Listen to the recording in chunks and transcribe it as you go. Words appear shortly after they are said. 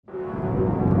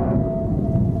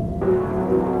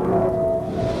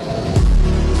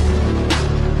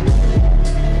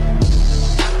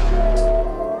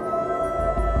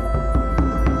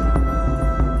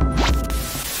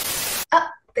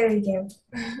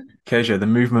you. Keja, the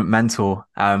movement mentor.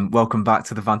 Welcome back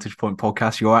to the Vantage Point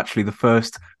podcast. You're actually the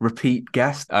first repeat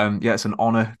guest. Yeah, it's an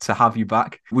honor to have you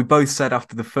back. We both said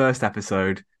after the first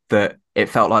episode that it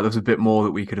felt like there was a bit more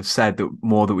that we could have said, that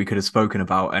more that we could have spoken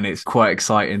about, and it's quite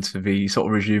exciting to be sort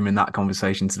of resuming that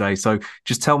conversation today. So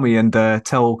just tell me and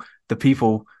tell the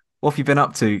people what have you been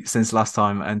up to since last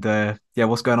time, and yeah,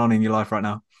 what's going on in your life right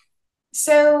now?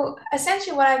 So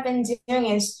essentially what I've been doing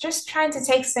is just trying to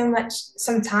take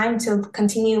some time to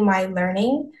continue my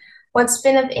learning. What's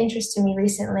been of interest to me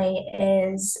recently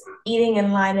is eating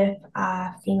in line with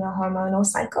female hormonal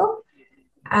cycle.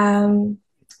 Um,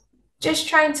 just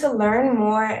trying to learn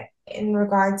more in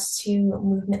regards to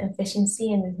movement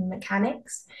efficiency and movement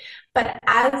mechanics. But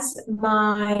as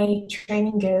my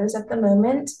training goes at the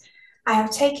moment, I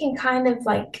have taken kind of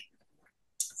like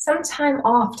some time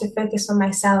off to focus on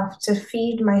myself, to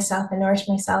feed myself and nourish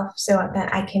myself so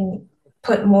that I can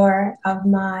put more of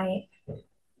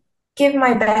give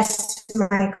my best to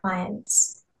my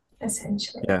clients,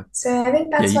 essentially. Yeah, So I think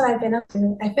yeah, that's what I've been up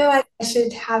to. I feel like I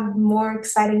should have more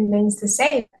exciting things to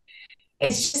say.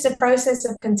 It's just a process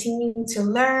of continuing to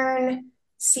learn,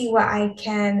 see what I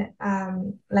can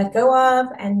let go of,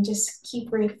 and just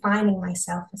keep refining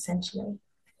myself, essentially.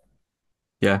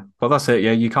 yeah. Well, that's it.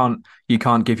 Yeah, you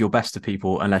can't give your best to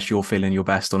people unless you're feeling your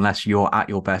best, unless you're at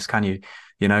your best, can you?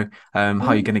 You know, how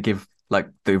are you going to give like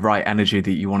the right energy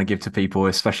that you want to give to people,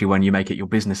 especially when you make it your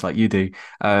business like you do?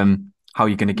 How are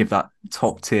you going to give that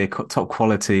top tier, top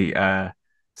quality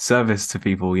service to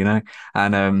people,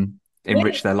 and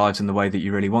enrich their lives in the way that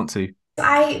you really want to?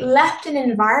 I left an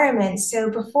environment. So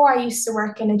before I used to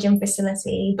work in a gym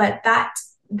facility, but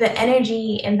the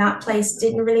energy in that place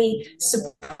didn't really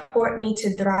support me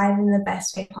to thrive in the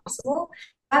best way possible.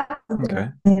 That's something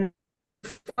Okay.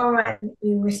 that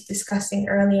we were discussing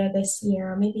earlier this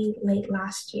year, or maybe late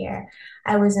last year.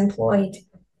 I was employed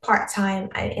part-time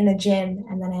in a gym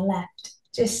and then I left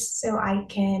just so I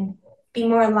can be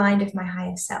more aligned with my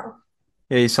higher self.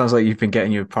 Yeah, it sounds like you've been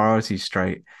getting your priorities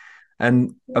straight.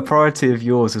 And a priority of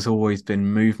yours has always been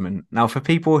movement. Now, for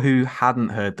people who hadn't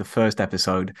heard the first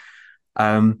episode,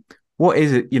 um, what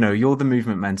is it? You're the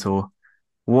movement mentor.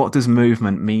 What does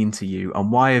movement mean to you,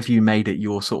 and why have you made it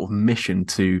your sort of mission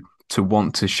to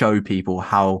want to show people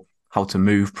how to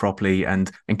move properly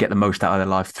and get the most out of their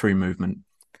life through movement?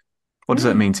 What does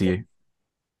that mean Mm. to you?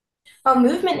 Well,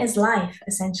 movement is life,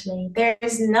 essentially. There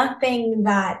is nothing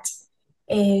that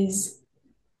is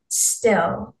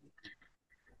still.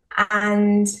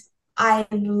 And I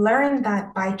learned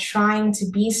that by trying to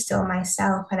be still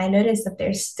myself. And I noticed that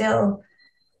there's still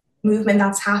movement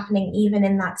that's happening even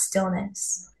in that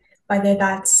stillness, whether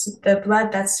that's the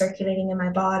blood that's circulating in my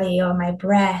body or my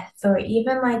breath, or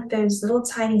even like those little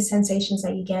tiny sensations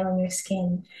that you get on your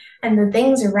skin and the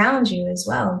things around you as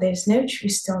well. There's no true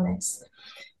stillness.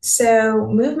 So,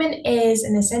 movement is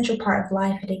an essential part of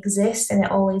life. It exists and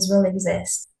it always will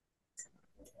exist.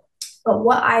 But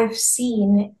what I've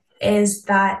seen is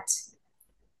that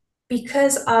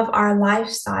because of our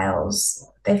lifestyles,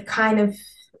 they've kind of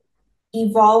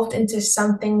evolved into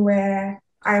something where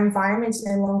our environments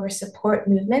no longer support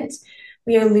movement.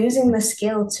 We are losing the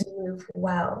skill to move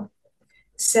well.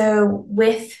 So,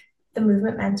 with the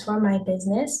Movement Mentor, my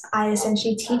business, I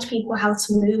essentially teach people how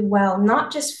to move well,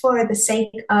 not just for the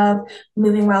sake of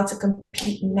moving well to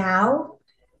compete now,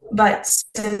 but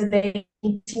so they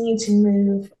continue to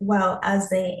move well as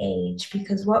they age.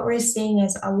 Because what we're seeing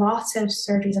is a lot of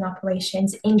surgeries and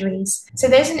operations, injuries. So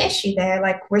there's an issue there.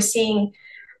 Like we're seeing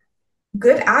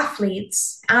good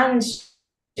athletes and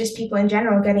just people in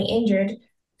general getting injured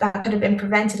that could have been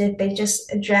prevented if they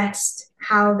just addressed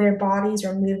how their bodies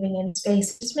are moving in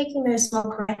space, just making those small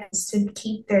corrections to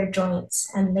keep their joints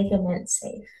and ligaments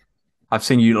safe. I've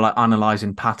seen you like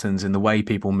analyzing patterns in the way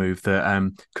people move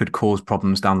that could cause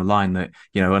problems down the line that,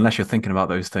 unless you're thinking about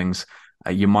those things,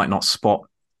 you might not spot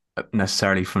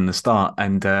necessarily from the start.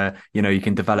 And, you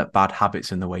can develop bad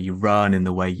habits in the way you run, in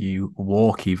the way you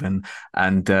walk, and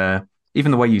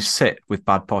even the way you sit with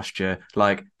bad posture.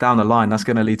 Like down the line, that's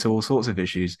going to lead to all sorts of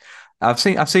issues. I've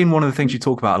seen one of the things you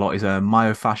talk about a lot is a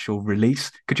myofascial release.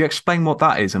 Could you explain what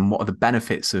that is and what are the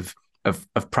benefits of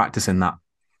practicing that?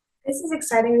 This is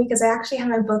exciting because I actually have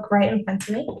my book right in front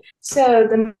of me. So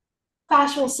the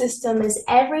fascial system is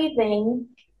everything.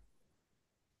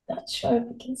 Not sure if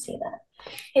you can see that.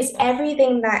 It's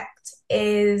everything that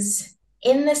is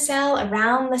in the cell,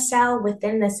 around the cell,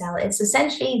 within the cell. It's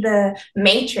essentially the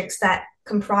matrix that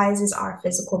comprises our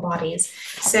physical bodies.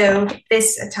 So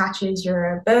this attaches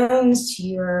your bones to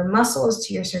your muscles,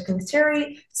 to your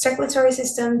circulatory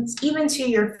systems, even to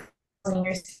your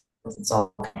cells. It's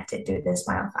all connected through this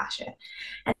myofascia.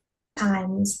 And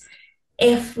times,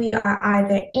 if we are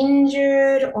either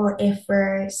injured or if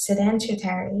we're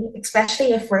sedentary,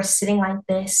 especially if we're sitting like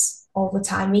this all the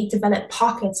time, we develop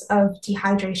pockets of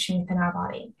dehydration within our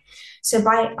body. So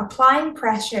by applying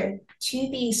pressure to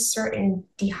these certain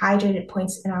dehydrated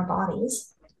points in our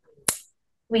bodies,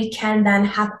 we can then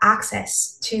have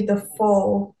access to the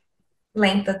full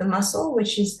length of the muscle,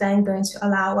 which is then going to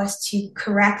allow us to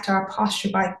correct our posture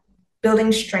by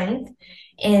building strength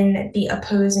in the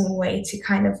opposing way to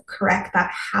kind of correct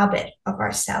that habit of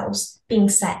ourselves being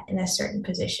set in a certain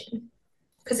position.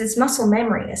 Because it's muscle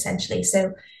memory essentially.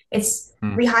 So it's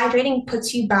Mm. rehydrating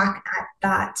puts you back at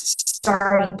that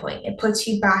starting point. It puts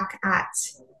you back at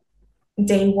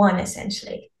day one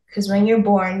essentially. Because when you're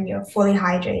born, you're fully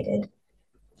hydrated.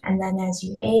 And then as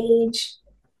you age,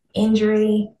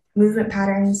 injury, movement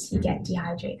patterns, you get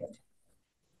dehydrated.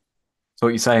 So what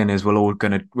you're saying is we're all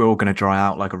gonna dry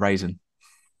out like a raisin.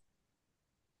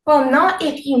 Well, not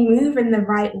if you move in the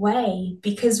right way,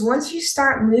 because once you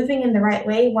start moving in the right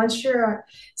way,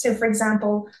 so for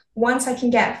example, once I can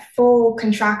get full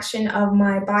contraction of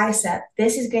my bicep,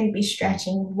 this is going to be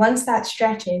stretching. Once that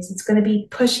stretches, it's going to be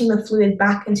pushing the fluid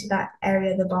back into that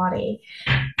area of the body.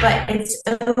 But you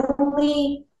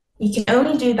can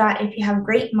only do that if you have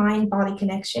great mind body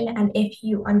connection and if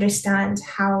you understand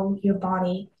how your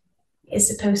body is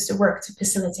supposed to work to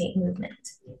facilitate movement.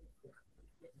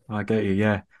 I get you,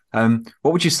 yeah.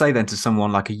 What would you say then to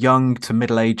someone like a young to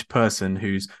middle-aged person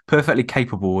who's perfectly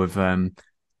capable of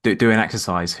doing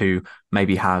exercise, who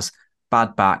maybe has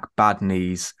bad back, bad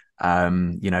knees,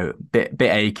 bit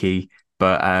achy,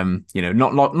 but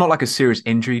not like a serious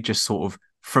injury, just sort of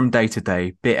from day to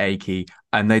day, bit achy,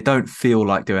 and they don't feel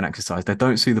like doing exercise. They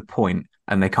don't see the point,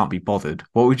 and they can't be bothered.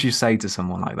 What would you say to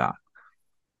someone like that?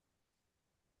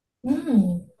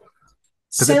 Mm.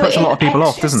 Because it So puts a lot if of people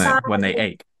off, doesn't exercise, it, when they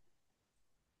ache?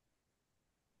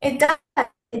 it does,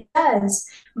 it does.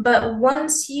 But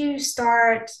once you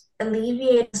start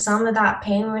alleviating some of that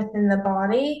pain within the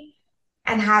body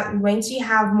once you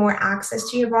have more access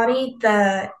to your body,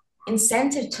 the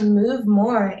incentive to move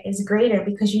more is greater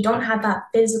because you don't have that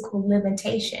physical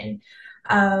limitation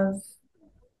of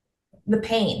the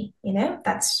pain,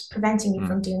 that's preventing you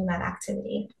from Mm. doing that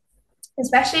activity.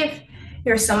 Especially if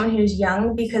you're someone who's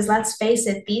young, because let's face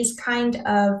it, these kind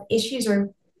of issues are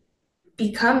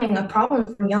becoming a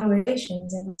problem for younger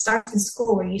generations. And it starts in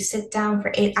school where you sit down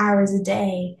for 8 hours a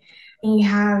day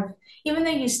and even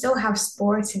though you still have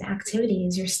sports and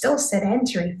activities, you're still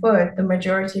sedentary for the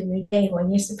majority of your day when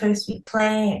you're supposed to be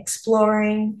playing,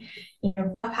 exploring,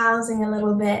 housing a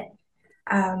little bit,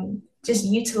 just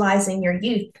utilizing your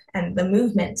youth and the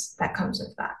movement that comes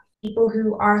with that. People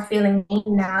who are feeling pain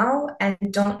now and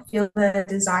don't feel the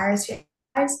desire to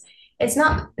exercise, it's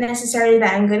not necessarily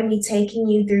that I'm going to be taking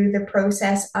you through the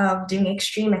process of doing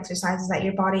extreme exercises that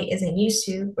your body isn't used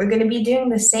to. We're going to be doing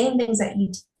the same things that you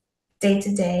do day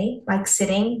to day, like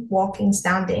sitting, walking,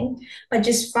 standing, but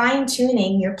just fine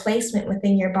tuning your placement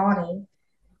within your body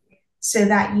so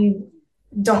that you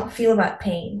don't feel that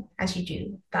pain as you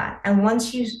do that. And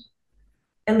once you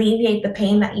alleviate the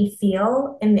pain that you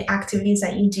feel in the activities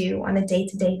that you do on a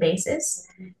day-to-day basis,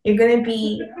 you're going to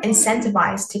be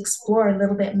incentivized to explore a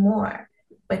little bit more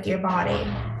with your body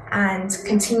and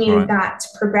continue Right. that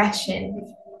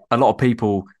progression. A lot of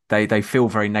people they feel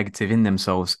very negative in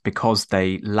themselves because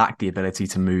they lack the ability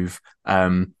to move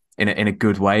in a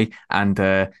good way, and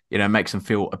it makes them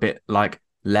feel a bit like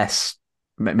less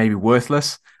maybe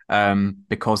worthless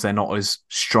because they're not as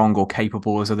strong or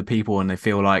capable as other people, and they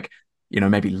feel like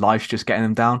maybe life's just getting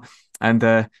them down. And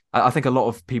I think a lot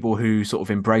of people who sort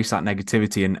of embrace that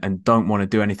negativity and don't want to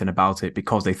do anything about it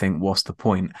because they think, what's the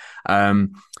point?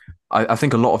 Um, I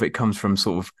think a lot of it comes from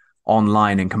sort of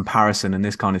online and comparison and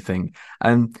this kind of thing.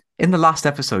 And in the last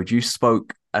episode, you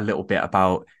spoke a little bit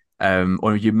about,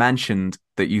 or you mentioned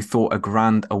that you thought a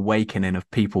grand awakening of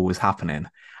people was happening.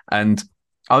 And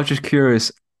I was just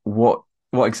curious what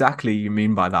exactly you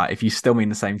mean by that, if you still mean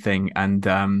the same thing. And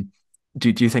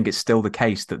do you think it's still the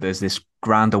case that there's this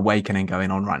grand awakening going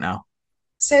on right now?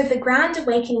 So the grand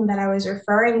awakening that I was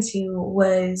referring to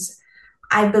was,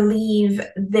 I believe,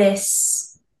 this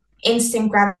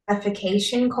instant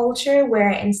gratification culture where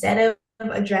instead of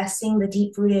addressing the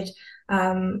deep-rooted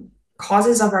um,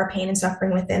 causes of our pain and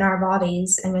suffering within our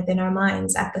bodies and within our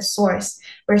minds at the source,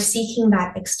 we're seeking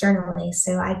that externally.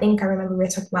 So I think I remember we were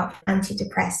talking about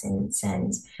antidepressants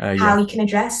and how Yeah. you can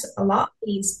address a lot of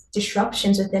these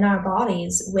disruptions within our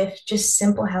bodies with just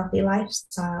simple, healthy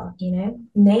lifestyle,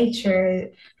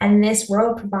 nature and this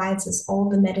world provides us all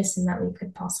the medicine that we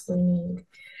could possibly need.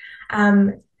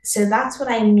 So that's what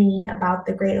I mean about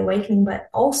the Great Awakening. But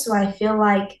also, I feel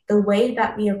like the way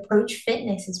that we approach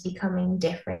fitness is becoming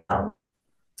different.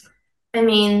 I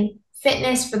mean,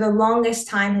 fitness for the longest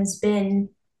time has been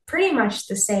pretty much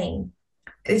the same.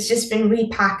 It's just been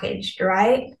repackaged,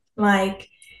 right? Like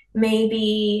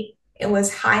maybe it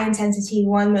was high intensity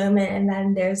one moment and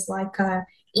then there's like a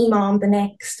EMOM the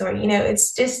next, or,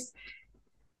 it's just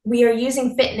we are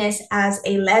using fitness as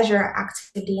a leisure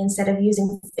activity instead of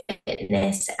using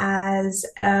fitness as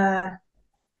a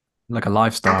Like a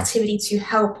lifestyle. activity to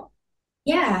help.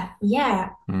 Yeah, yeah,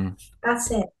 Mm. that's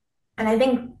it. And I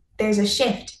think there's a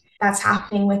shift that's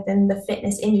happening within the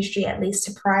fitness industry, at least,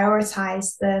 to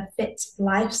prioritize the fit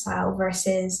lifestyle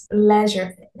versus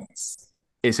leisure fitness.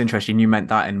 It's interesting. You meant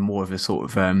that in more of a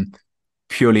sort of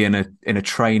purely in a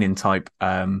training type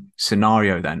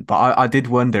scenario then. But I did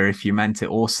wonder if you meant it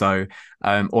also,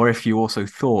 or if you also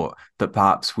thought that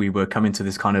perhaps we were coming to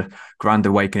this kind of grand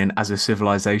awakening as a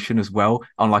civilization as well,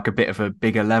 on like a bit of a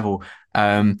bigger level,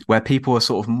 where people are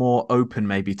sort of more open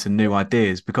maybe to new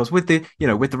ideas. Because with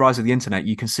with the rise of the internet,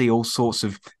 you can see all sorts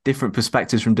of different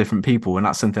perspectives from different people, and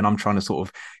that's something I'm trying to sort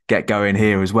of get going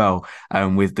here as well,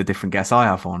 with the different guests I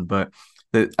have on. But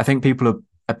I think people are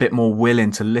a bit more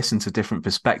willing to listen to different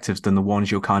perspectives than the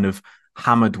ones you're kind of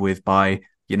hammered with by,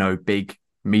 big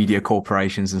media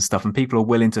corporations and stuff. And people are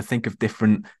willing to think of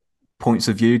different points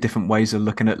of view, different ways of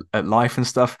looking at life and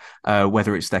stuff,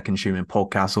 whether it's they're consuming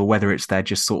podcasts or whether it's they're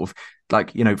just sort of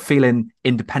like, feeling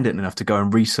independent enough to go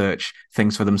and research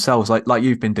things for themselves, like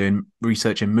you've been doing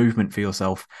research and movement for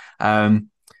yourself. Do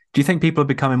you think people are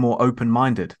becoming more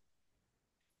open-minded?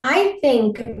 I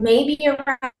think maybe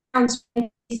around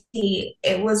 20,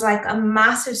 it was like a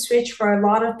massive switch for a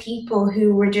lot of people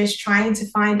who were just trying to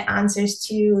find answers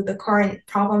to the current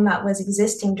problem that was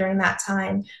existing during that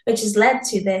time, which has led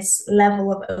to this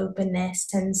level of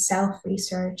openness and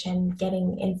self-research and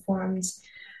getting informed.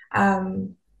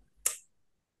 Um,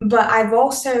 but I've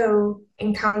also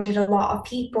encountered a lot of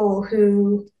people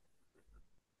who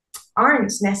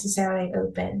aren't necessarily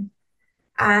open.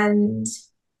 And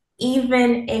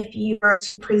even if you were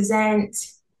to present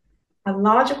a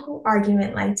logical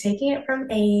argument, like taking it from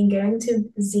A and going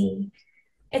to Z,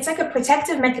 it's like a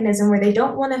protective mechanism where they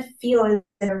don't want to feel as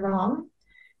they're wrong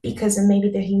because of maybe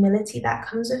the humility that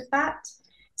comes with that.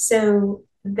 So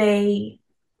they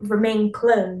remain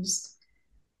closed,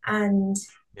 and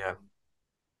Yeah.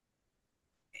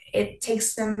 it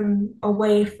takes them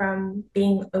away from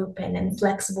being open and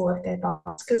flexible with their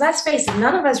thoughts. Because let's face it,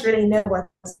 none of us really know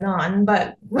what's going on,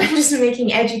 but we're just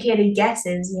making educated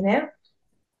guesses.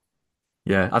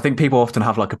 Yeah, I think people often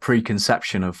have like a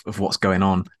preconception of what's going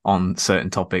on certain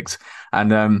topics,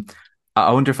 and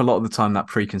I wonder if a lot of the time that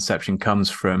preconception comes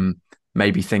from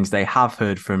maybe things they have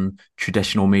heard from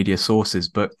traditional media sources.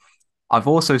 But I've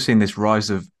also seen this rise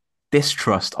of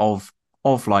distrust of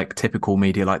like typical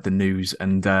media, like the news,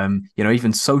 and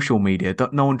even social media.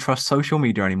 No one trusts social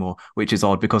media anymore, which is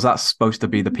odd because that's supposed to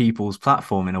be the people's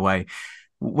platform in a way.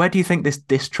 Where do you think this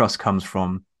distrust comes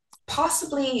from?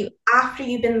 Possibly after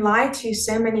you've been lied to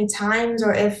so many times,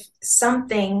 or if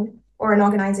something or an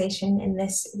organization, in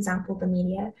this example, the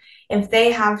media, if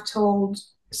they have told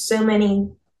so many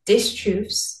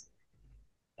distruths,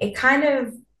 it kind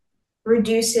of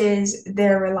reduces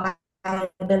their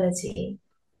reliability,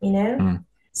 you know? Hmm.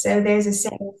 So there's a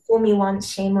saying, fool me once,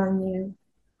 shame on you,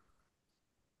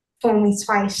 fool me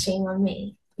twice, shame on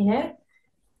me?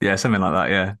 Yeah, something like that.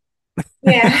 Yeah.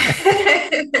 Yeah.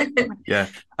 Yeah,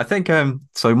 I think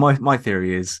so my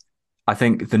theory is I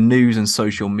think the news and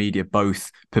social media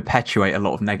both perpetuate a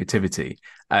lot of negativity.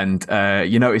 And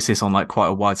you notice this on like quite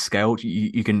a wide scale.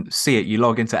 You can see it. You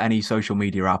log into any social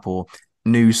media app or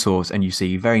news source and you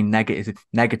see very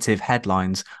negative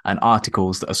headlines and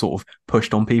articles that are sort of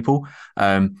pushed on people.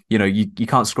 You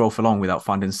can't scroll for long without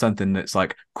finding something that's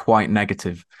like quite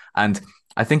negative. And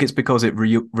I think it's because it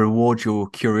rewards your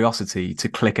curiosity to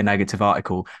click a negative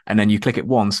article, and then you click it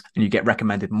once, and you get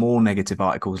recommended more negative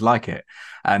articles like it,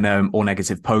 and or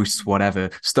negative posts, whatever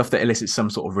stuff that elicits some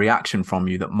sort of reaction from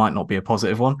you that might not be a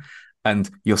positive one,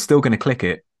 and you're still going to click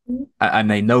it,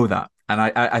 and they know that. And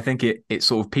I think it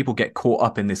sort of people get caught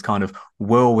up in this kind of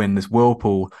whirlwind, this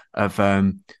whirlpool of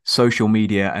social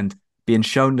media and being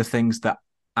shown the things that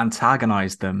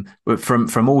antagonize them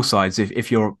from all sides.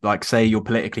 If you're like, say you're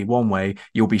politically one way,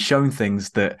 you'll be shown things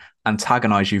that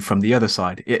antagonize you from the other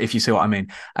side, if you see what I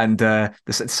mean. And the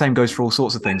same goes for all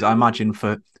sorts of things. I imagine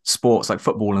for sports like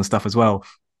football and stuff as well.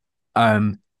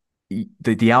 Um,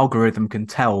 the algorithm can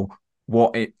tell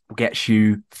what it gets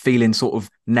you feeling sort of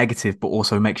negative, but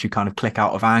also makes you kind of click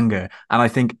out of anger. And I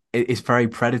think it's very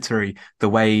predatory the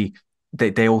way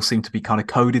they all seem to be kind of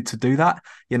coded to do that.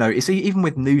 You know, it's even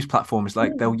with news platforms,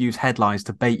 like they'll use headlines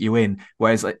to bait you in,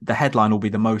 whereas like, the headline will be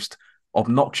the most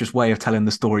obnoxious way of telling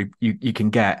the story you can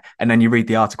get, and then you read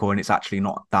the article and it's actually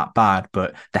not that bad,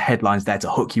 but the headline's there to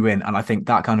hook you in. And I think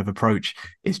that kind of approach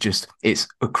is just, it's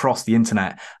across the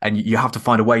internet, and you have to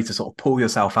find a way to sort of pull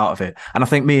yourself out of it. And I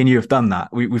think me and you have done that.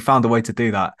 We found a way to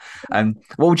do that. And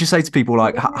what would you say to people,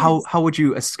 like Yes. how would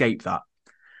you escape that?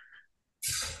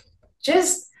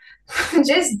 Just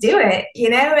just do it.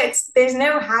 It's there's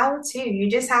no how to. You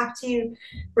just have to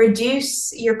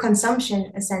reduce your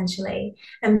consumption essentially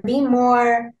and be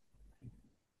more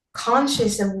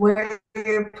conscious of where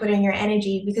you're putting your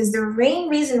energy, because the main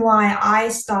reason why I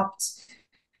stopped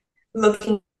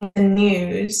looking at the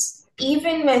news,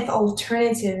 even with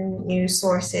alternative news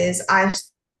sources, I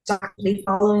stopped really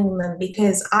following them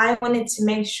because I wanted to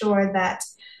make sure that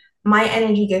my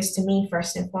energy goes to me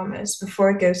first and foremost before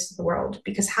it goes to the world.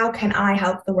 Because how can I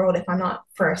help the world if I'm not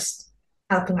first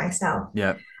helping myself?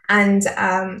 Yeah. And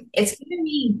it's given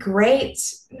me great.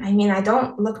 I mean, I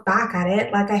don't look back at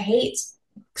it. Like, I hate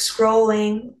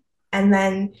scrolling and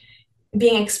then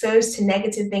being exposed to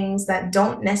negative things that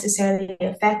don't necessarily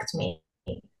affect me.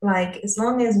 Like, as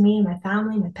long as me, my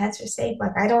family, my pets are safe,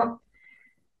 like, I don't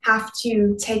have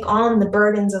to take on the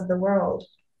burdens of the world.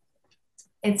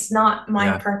 It's not my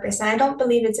Yeah. purpose. And I don't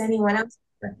believe it's anyone else's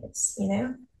purpose?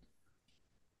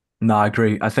 No, I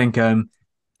agree. I think a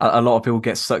lot of people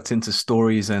get sucked into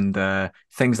stories and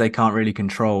things they can't really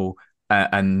control,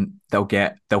 and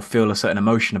they'll feel a certain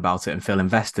emotion about it and feel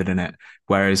invested in it.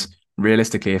 Whereas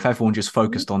realistically, if everyone just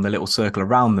focused on the little circle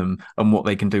around them and what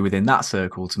they can do within that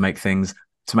circle to make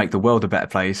the world a better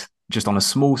place, just on a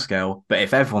small scale, but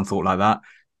if everyone thought like that,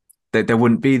 there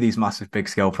wouldn't be these massive big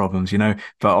scale problems, you know.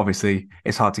 But obviously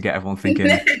it's hard to get everyone thinking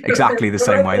exactly the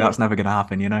same way. That's never going to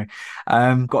happen, you know.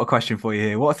 Got a question for you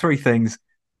here. What are three things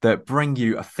that bring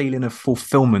you a feeling of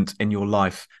fulfillment in your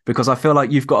life? Because I feel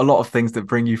like you've got a lot of things that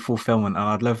bring you fulfillment, and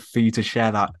I'd love for you to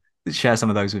share some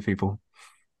of those with people.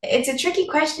 It's a tricky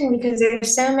question because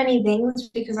there's so many things,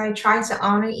 because I try to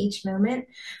honor each moment.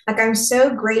 Like, I'm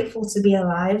so grateful to be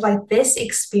alive. Like, this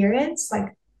experience,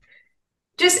 like,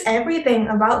 just everything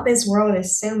about this world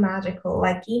is so magical.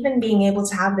 Like, even being able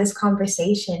to have this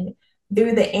conversation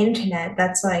through the internet,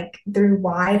 that's like through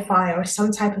Wi-Fi or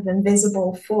some type of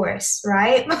invisible force,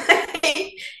 right?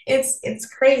 Like, it's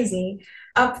crazy.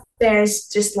 Up there's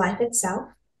just life itself,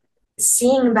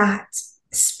 seeing that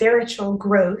spiritual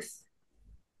growth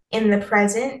in the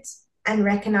present and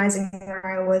recognizing where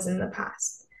I was in the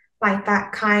past. Like,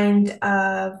 that kind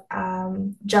of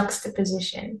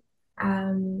juxtaposition.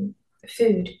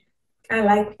 Food. I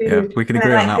like Yeah, food. we can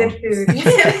And I agree on like that good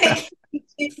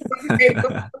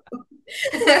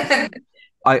one. food.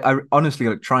 I honestly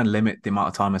like try and limit the amount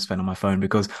of time I spend on my phone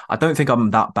because I don't think I'm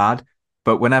that bad.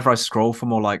 But whenever I scroll for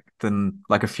more than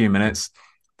like a few minutes,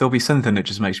 there'll be something that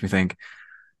just makes me think,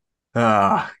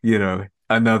 you know,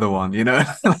 another one, you know,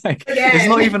 like it's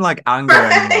not Again. even like anger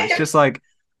anymore. It's Right. just like,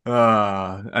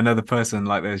 another person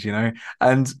like this, you know.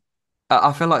 And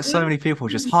I feel like so many people are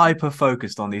just hyper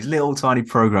focused on these little tiny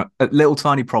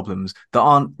problems that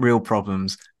aren't real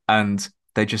problems, and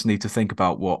they just need to think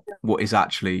about what is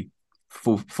actually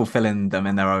fulfilling them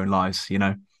in their own lives, you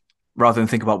know, rather than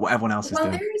think about what everyone else is Well,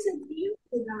 doing. there is a view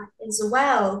to that as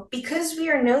well, because we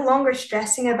are no longer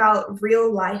stressing about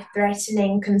real life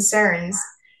threatening concerns.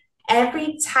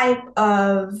 Every type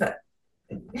of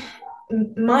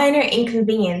minor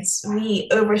inconvenience we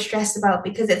overstress about,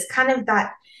 because it's kind of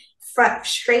that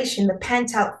frustration, the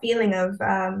pent out feeling of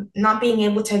not being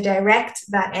able to direct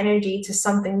that energy to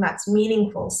something that's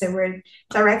meaningful. So we're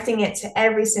directing it to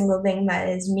every single thing that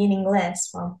is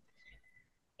meaningless. Well,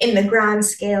 in the grand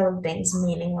scale of things,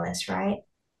 meaningless, right?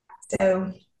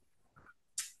 So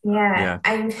yeah,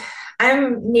 Yeah.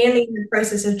 I'm nearly in the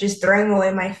process of just throwing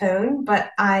away my phone,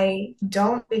 but I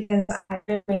don't, because I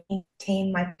really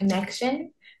maintain my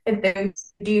connection with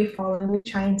those who do follow me,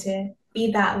 trying to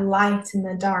be that light in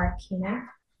the dark.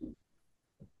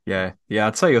 Yeah,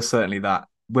 I'd say you're certainly that.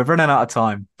 We're running out of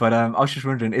time, but I was just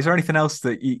wondering, is there anything else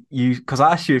that because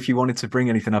I asked you if you wanted to bring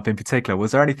anything up in particular.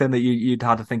 Was there anything that you'd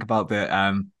had to think about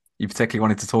that you particularly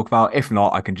wanted to talk about? If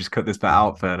not, I can just cut this bit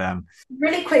out. But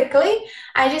Really quickly,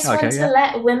 I just want okay, to yeah,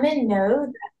 let women know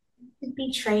that we should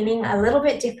be training a little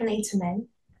bit differently to men,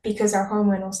 because our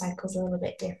hormonal cycle is a little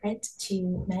bit different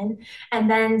to men. And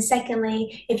then,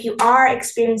 secondly, if you are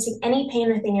experiencing any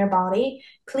pain within your body,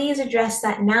 please address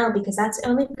that now, because that's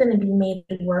only going to be made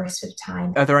worse with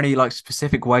time. are there any like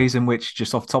specific ways in which,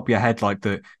 just off the top of your head, like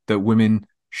that women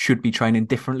should be training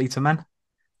differently to men,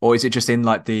 or is it just in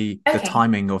like the Okay.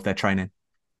 timing of their training?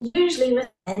 usually with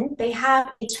men, they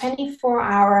have a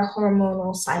 24-hour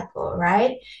hormonal cycle,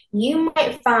 right? You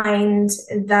might find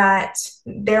that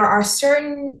there are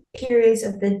certain periods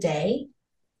of the day,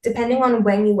 depending on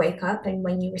when you wake up and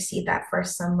when you receive that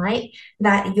first sunlight,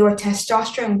 that your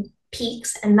testosterone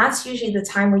peaks, and that's usually the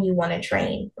time where you want to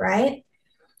train, right?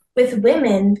 With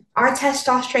women, our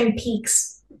testosterone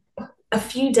peaks a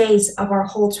few days of our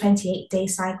whole 28-day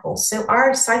cycle. So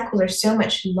our cycles are so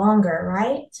much longer,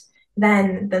 right?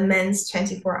 Than the men's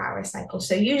 24-hour cycle.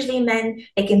 So usually men,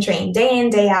 they can train day in,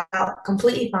 day out,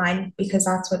 completely fine because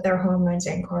that's what their hormones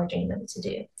are encouraging them to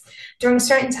do. During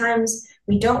certain times,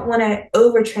 we don't want to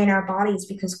overtrain our bodies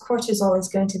because cortisol is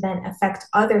going to then affect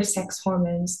other sex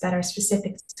hormones that are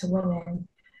specific to women.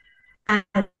 And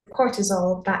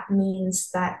cortisol, that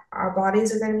means that our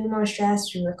bodies are going to be more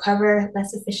stressed, we recover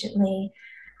less efficiently.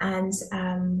 And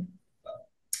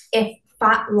if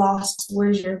fat loss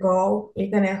was your goal, you're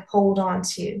going to hold on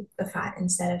to the fat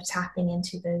instead of tapping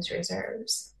into those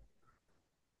reserves.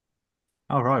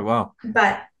 Oh right, wow.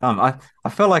 But I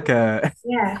feel like yeah.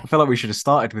 I feel like we should have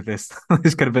started with this.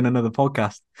 This could have been another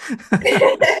podcast.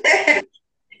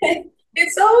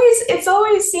 It's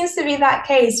always seems to be that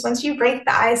case. Once you break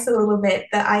the ice a little bit,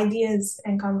 the ideas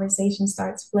and conversation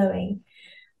starts flowing.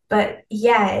 But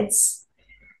yeah, it's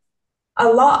a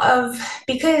lot of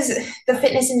because the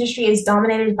fitness industry is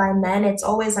dominated by men, it's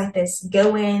always like this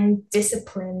go in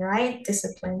discipline, right?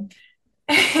 Discipline.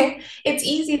 It's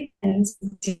easy to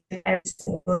do every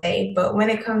single day, but when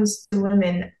it comes to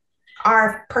women,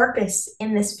 our purpose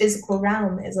in this physical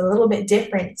realm is a little bit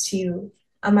different to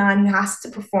a man who has to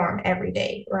perform every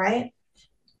day, right?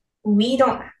 We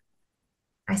don't,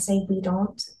 I say we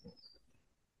don't,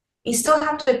 you still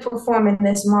have to perform in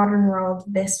this modern world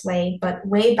this way, but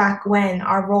way back when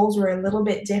our roles were a little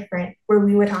bit different, where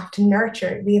we would have to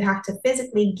nurture, we'd have to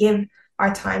physically give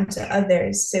our time to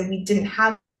others. So we didn't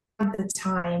have the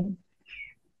time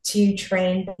to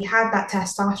train. We had that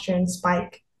testosterone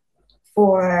spike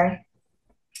for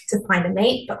to find a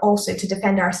mate, but also to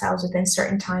defend ourselves within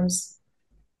certain times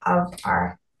of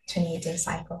our 28-day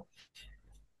cycle.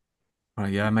 Oh,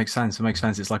 yeah, it makes sense. It makes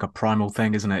sense. It's like a primal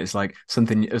thing, isn't it? It's like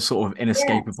something, a sort of Yes.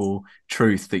 inescapable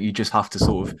truth that you just have to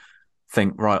sort of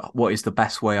think, right, what is the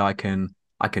best way I can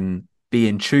be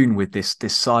in tune with this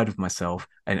side of myself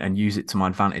and use it to my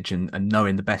advantage and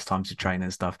knowing the best times to train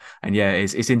and stuff. And yeah,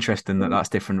 it's interesting that that's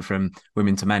different from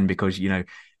women to men because, you know,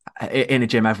 in a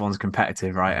gym, everyone's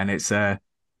competitive, right? And it's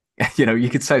you know, you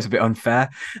could say it's a bit unfair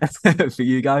for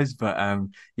you guys, but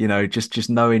you know, just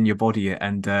knowing your body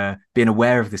and being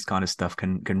aware of this kind of stuff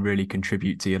can really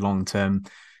contribute to your long-term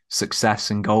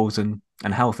success and goals and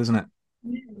health, isn't it?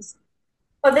 Yes.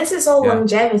 Well, this is all Yeah.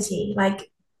 longevity.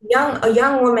 Like a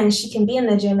young woman, she can be in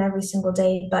the gym every single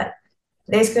day, but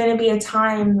there's going to be a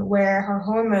time where her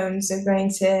hormones are going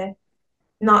to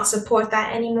not support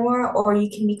that anymore, or you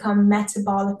can become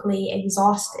metabolically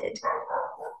exhausted.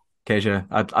 Keisha,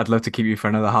 I'd love to keep you for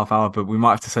another half hour, but we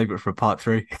might have to save it for part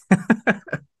three.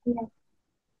 Yeah.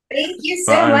 Thank you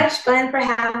But so much, Glenn, for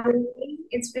having me.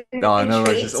 It's been oh, a no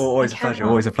worries. treat. It's I always a pleasure. cannot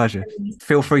Always a pleasure. wait.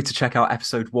 Feel free to check out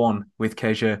episode one with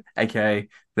Keisha, aka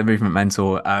the Movement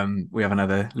Mentor. We have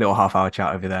another little half hour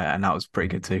chat over there, and that was pretty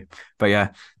good too. But yeah,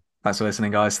 thanks for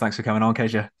listening, guys. Thanks for coming on,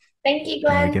 Keisha. Thank you,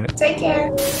 There we Glenn. go. Take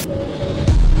care.